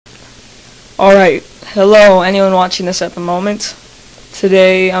Alright, hello anyone watching this at the moment.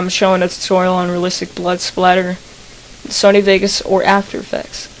 Today I'm showing a tutorial on realistic blood splatter, Sony Vegas or After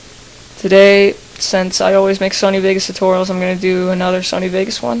Effects. Today, since I always make Sony Vegas tutorials, I'm going to do another Sony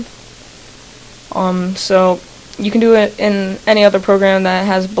Vegas one. So you can do it in any other program that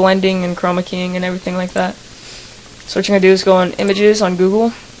has blending and chroma keying and everything like that. So what you're going to do is go on images on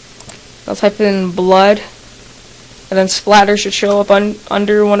Google. I'll type in blood, and then splatter should show up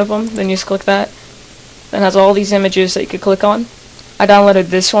under one of them. Then you just click that. Then it has all these images that you could click on. I downloaded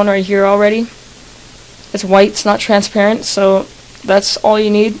this one right here already. It's white, it's not transparent, so that's all you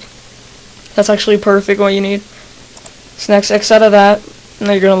need. That's actually perfect what you need. So next, X out of that, and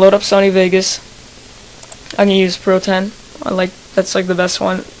then you're gonna load up Sony Vegas. I'm gonna use Pro 10. That's like the best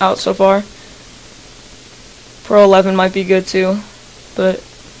one out so far. Pro 11 might be good too, but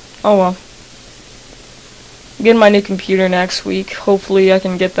oh well. I'm getting my new computer next week. Hopefully I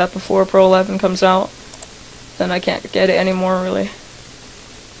can get that before Pro 11 comes out. Then I can't get it anymore really.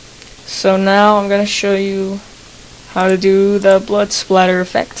 So now I'm going to show you how to do the blood splatter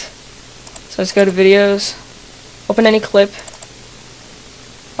effect. So let's go to videos. Open any clip.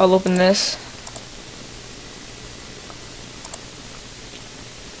 I'll open this.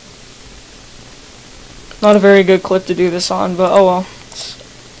 Not a very good clip to do this on, but oh well.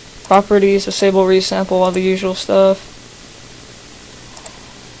 Properties, disable resample, all the usual stuff.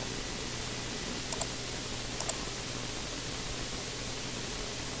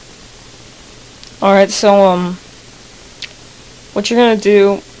 Alright, so what you're gonna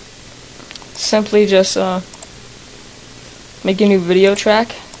do, simply just make a new video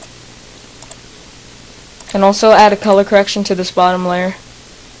track, and also add a color correction to this bottom layer.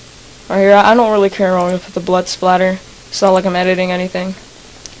 Right here, I don't really care when we put the blood splatter. It's not like I'm editing anything.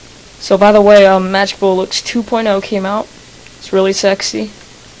 So by the way, Magic Bullets 2.0 came out. It's really sexy.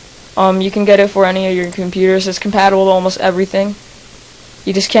 You can get it for any of your computers. It's compatible to almost everything.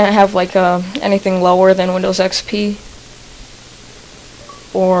 You just can't have like anything lower than Windows XP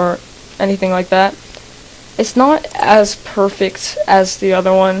or anything like that. It's not as perfect as the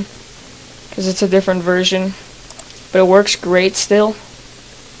other one because it's a different version, but it works great still.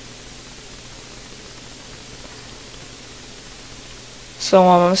 So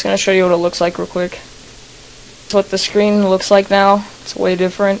I'm just going to show you what it looks like real quick. That's what the screen looks like now. It's way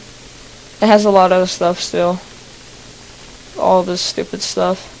different. It has a lot of stuff still. All this stupid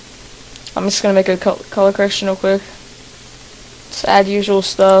stuff. I'm just going to make a color correction real quick. Let's add usual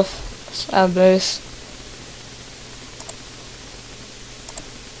stuff. Let's add this.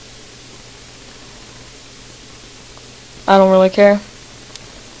 I don't really care.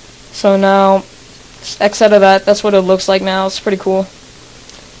 So now, X out of that. That's what it looks like now. It's pretty cool.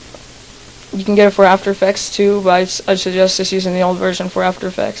 You can get it for After Effects too, but I suggest just using the old version for After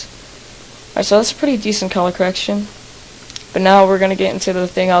Effects. Alright, so that's a pretty decent color correction. But now we're going to get into the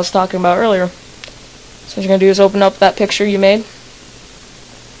thing I was talking about earlier. So what you're going to do is open up that picture you made.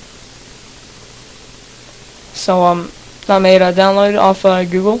 So, not made, I downloaded off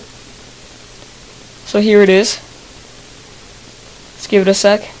Google. So here it is. Let's give it a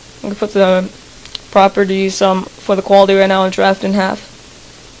sec. I'm going to put the properties for the quality right now in draft in half.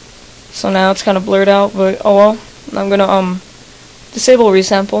 So now it's kind of blurred out, but oh well. I'm gonna disable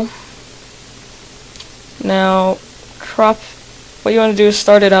resample. Now crop. What you want to do is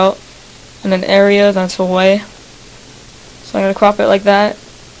start it out in an area that's away. So I'm gonna crop it like that.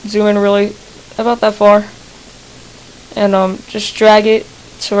 Zoom in really about that far, and just drag it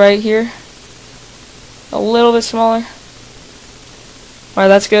to right here. A little bit smaller. Alright,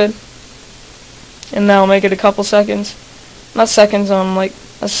 that's good. And now make it a couple seconds. Not seconds, like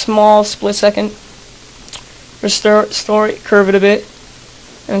a small split second. Restore it, curve it a bit,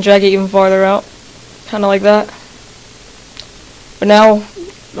 and drag it even farther out. Kinda like that. But now,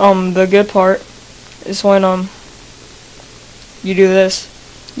 the good part is when you do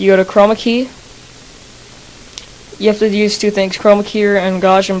this. You go to chroma key. You have to use two things, chroma keyer and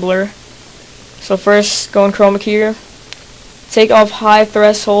Gaussian blur. So first, go in chroma keyer. Take off high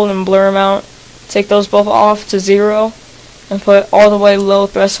threshold and blur amount. Take those both off to 0 and put all the way low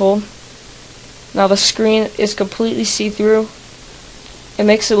threshold. Now the screen is completely see-through. It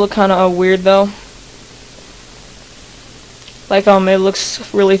makes it look kind of weird though. Like it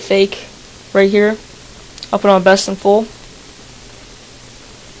looks really fake right here. I'll put on best and full.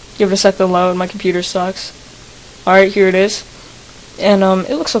 Give it a sec to load. My computer sucks. Alright, here it is. And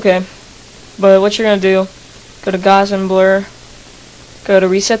it looks okay. But what you're gonna do, go to Gaussian blur, go to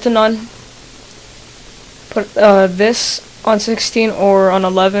reset to none. Put this on 16 or on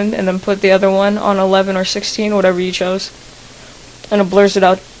 11, and then put the other one on 11 or 16, whatever you chose. And it blurs it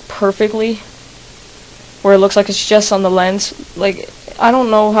out perfectly. where it looks like it's just on the lens. Like, I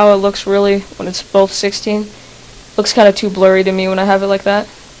don't know how it looks really when it's both 16. Looks kind of too blurry to me when I have it like that.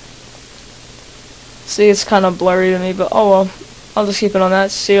 See, it's kind of blurry to me, but oh well. I'll just keep it on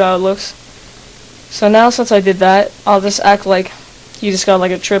that, see how it looks. So now, since I did that, I'll just act like you just got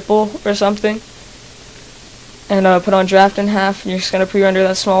like a triple or something. And put on draft in half, and you're just going to pre-render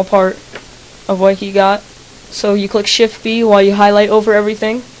that small part of what he got. So you click Shift B while you highlight over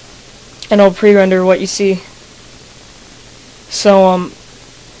everything, and it'll pre-render what you see. So,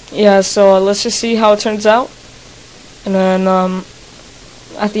 yeah, so let's just see how it turns out. And then,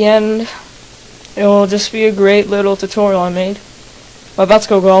 at the end, it will just be a great little tutorial I made. I'm about to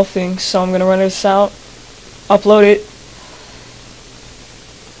go golfing, so I'm going to render this out, upload it.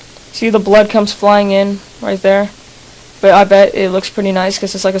 See, the blood comes flying in right there. But I bet it looks pretty nice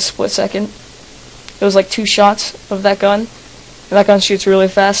because it's like a split second. It was like 2 shots of that gun. And that gun shoots really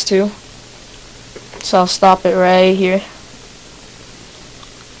fast too. So I'll stop it right here.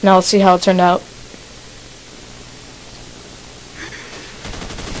 Now let's see how it turned out.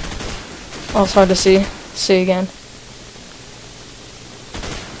 Oh, it's hard to see. See again.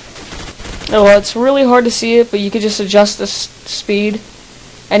 Oh, well, it's really hard to see it, but you could just adjust the speed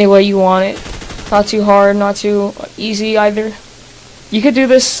any way you want it. Not too hard, not too easy either. You could do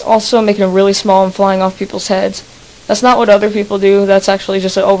this also making it really small and flying off people's heads. That's not what other people do. That's actually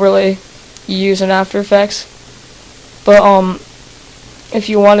just an overlay you use in After Effects. But if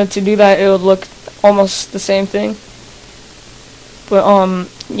you wanted to do that, it would look almost the same thing. But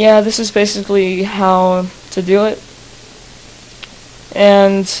yeah, this is basically how to do it.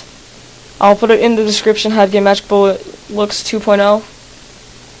 And I'll put it in the description how to get Magic Bullet Looks 2.0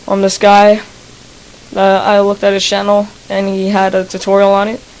 on this guy. I looked at his channel and he had a tutorial on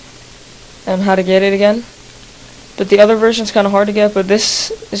it and how to get it again. But the other version's kind of hard to get, but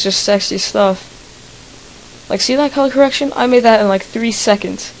this is just sexy stuff. Like, see that color correction? I made that in like 3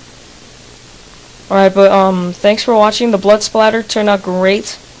 seconds. Alright, but thanks for watching. The blood splatter turned out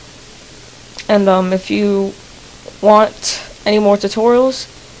great. And if you want any more tutorials,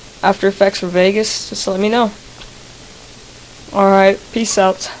 After Effects for Vegas, just let me know. Alright, peace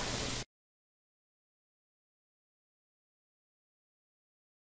out.